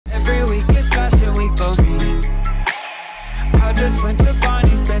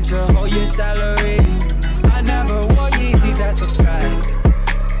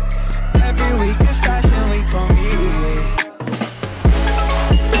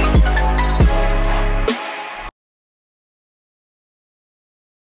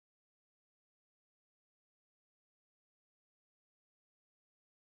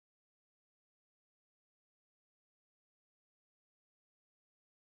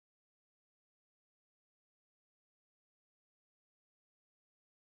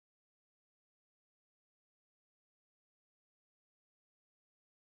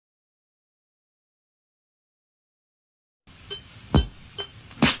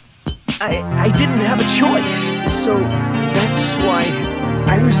I didn't have a choice, so that's why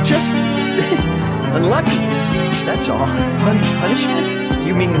I was just unlucky. That's all. Punishment?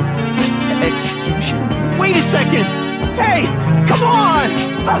 You mean execution? Wait a second! Hey, come on!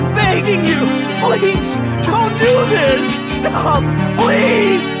 I'm begging you! Please, don't do this! Stop!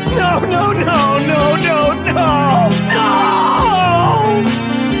 Please! No, no, no, no, no, no! No!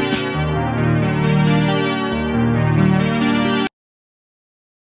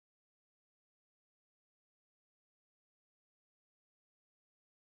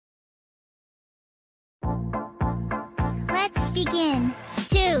 Let's begin.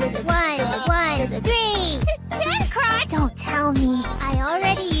 2, 1, 1, 3. 10 crotch! Don't tell me. I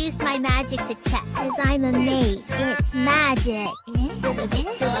already used my magic to check, cause I'm a mage. It's magic.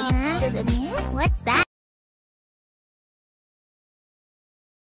 What's that?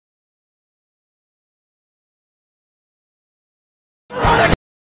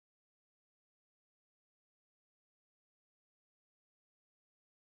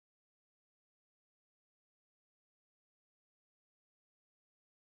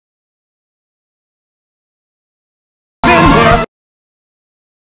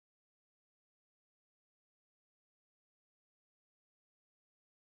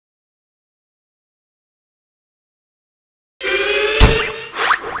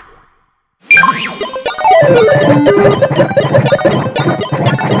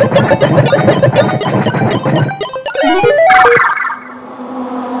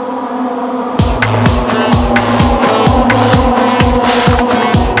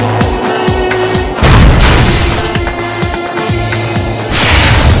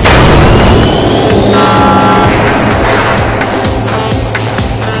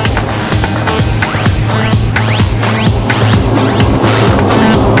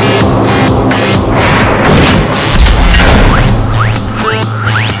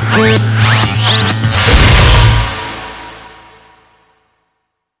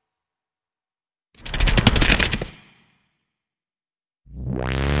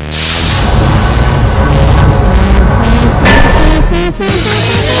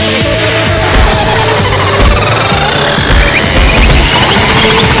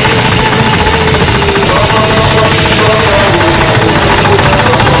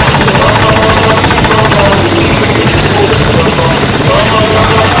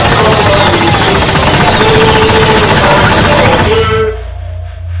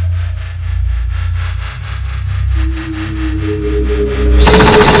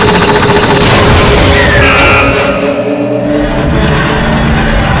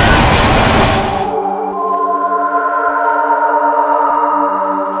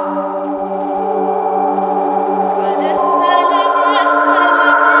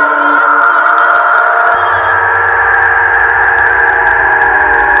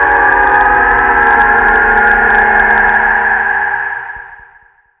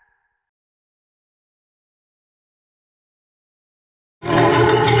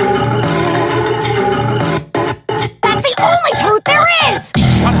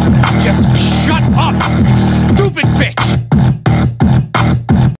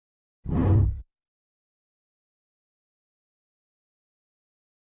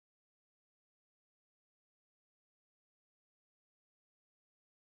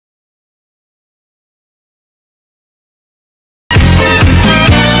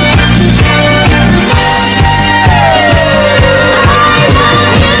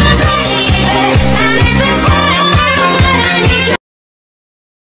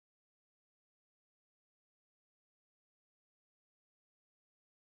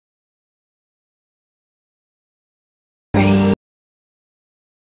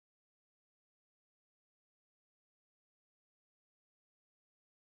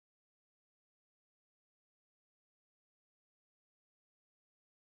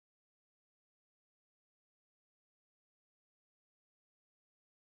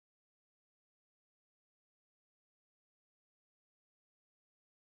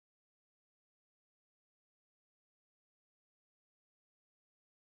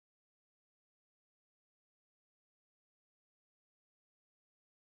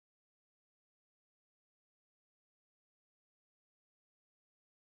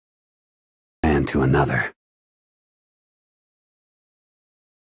 To another.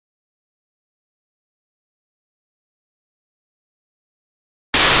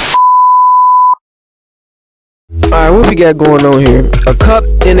 Alright, what we got going on here? A cup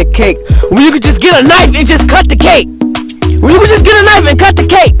and a cake. Well, you could just get a knife and just cut the cake. Well, you could just get a knife and cut the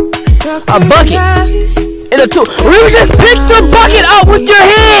cake. A bucket and a tool. Well, you could just pick the bucket up with your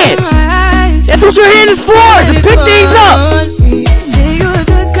hand. That's what your hand is for, to pick things up.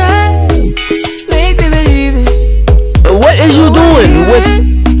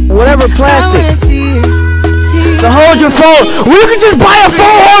 phone. Well, you can just buy a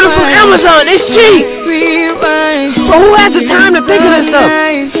phone holder from Amazon. It's cheap. But who has the time to think of this stuff?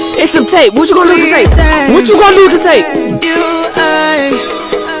 It's some tape. What you gonna do with the tape? What you gonna do with the tape?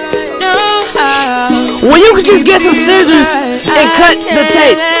 When you can just get some scissors and cut the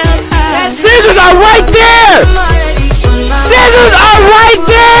tape. Scissors are right there. Scissors are right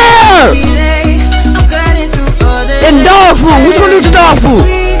there. And dog food. What you gonna do with the dog food?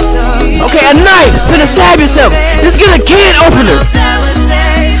 Okay, a knife. Gonna stab yourself. Let's get a can opener.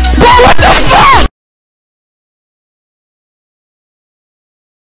 Bro, what the fuck?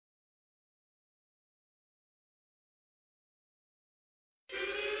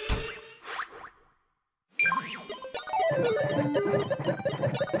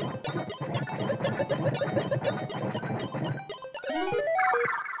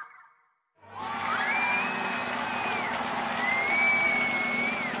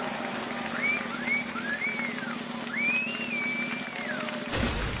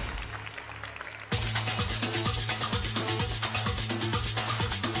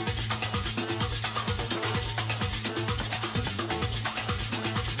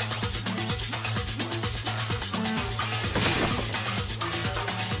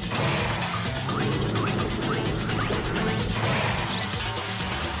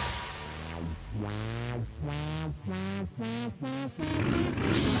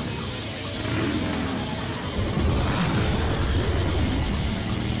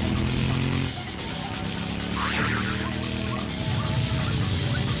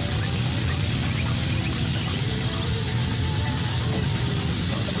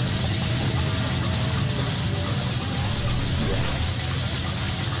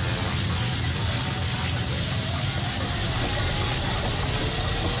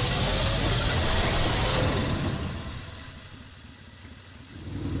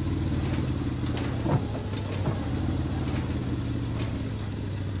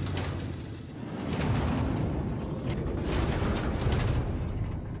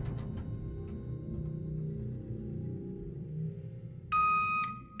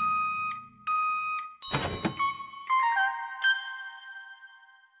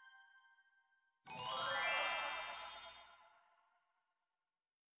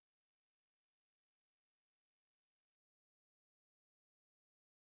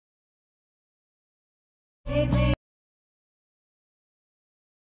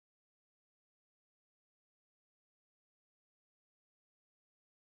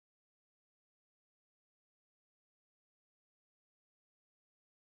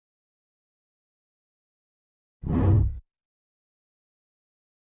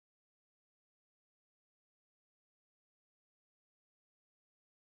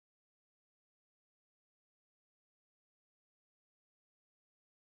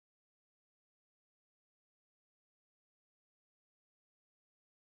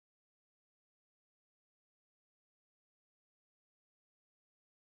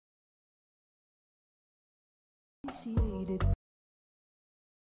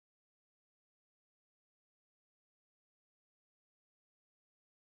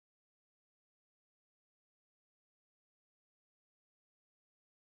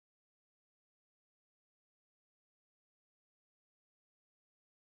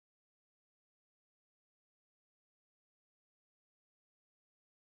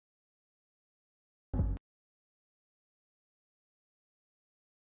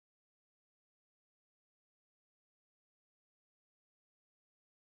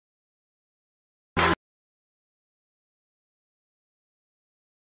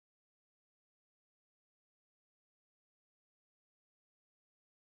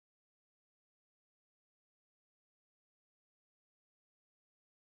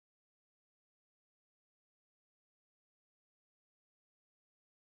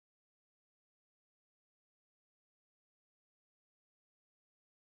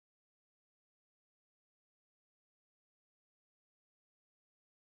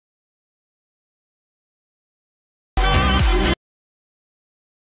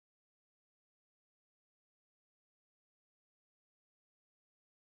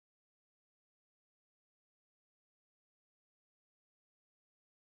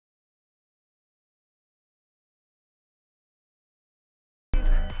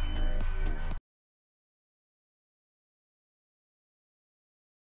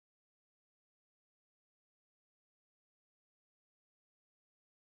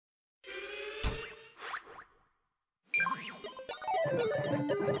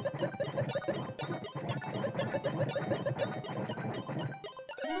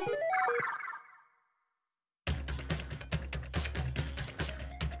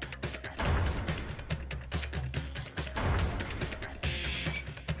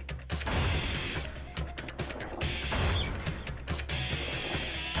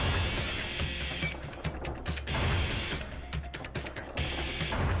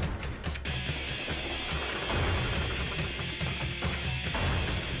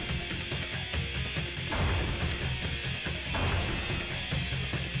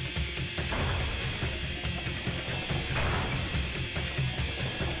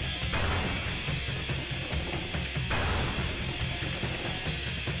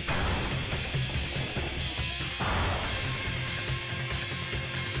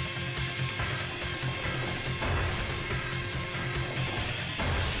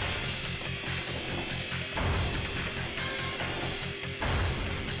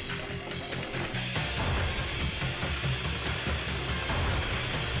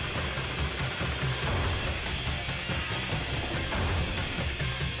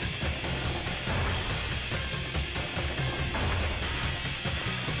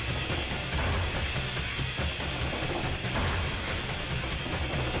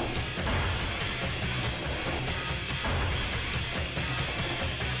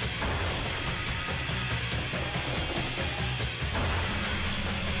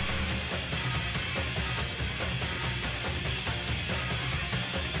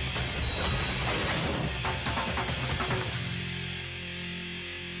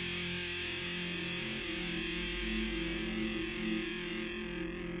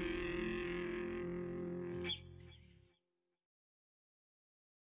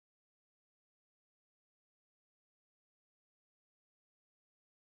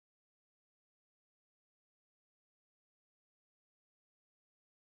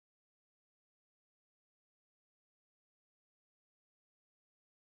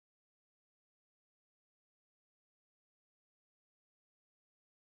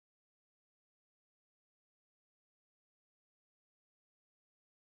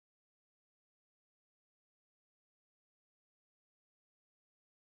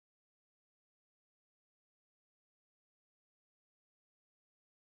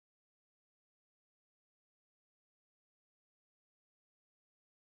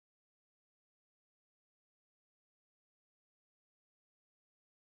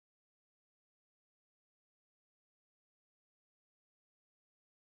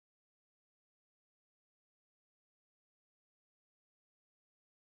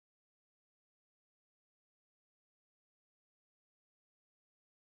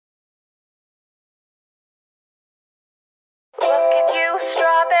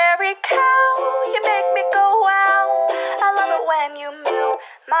 Canary cow, you make me go wow. I love it when you moo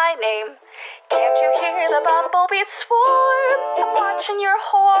my name. Can't you hear the bumblebee swarm? I'm watching your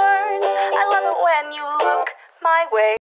horns. I love it when you look my way.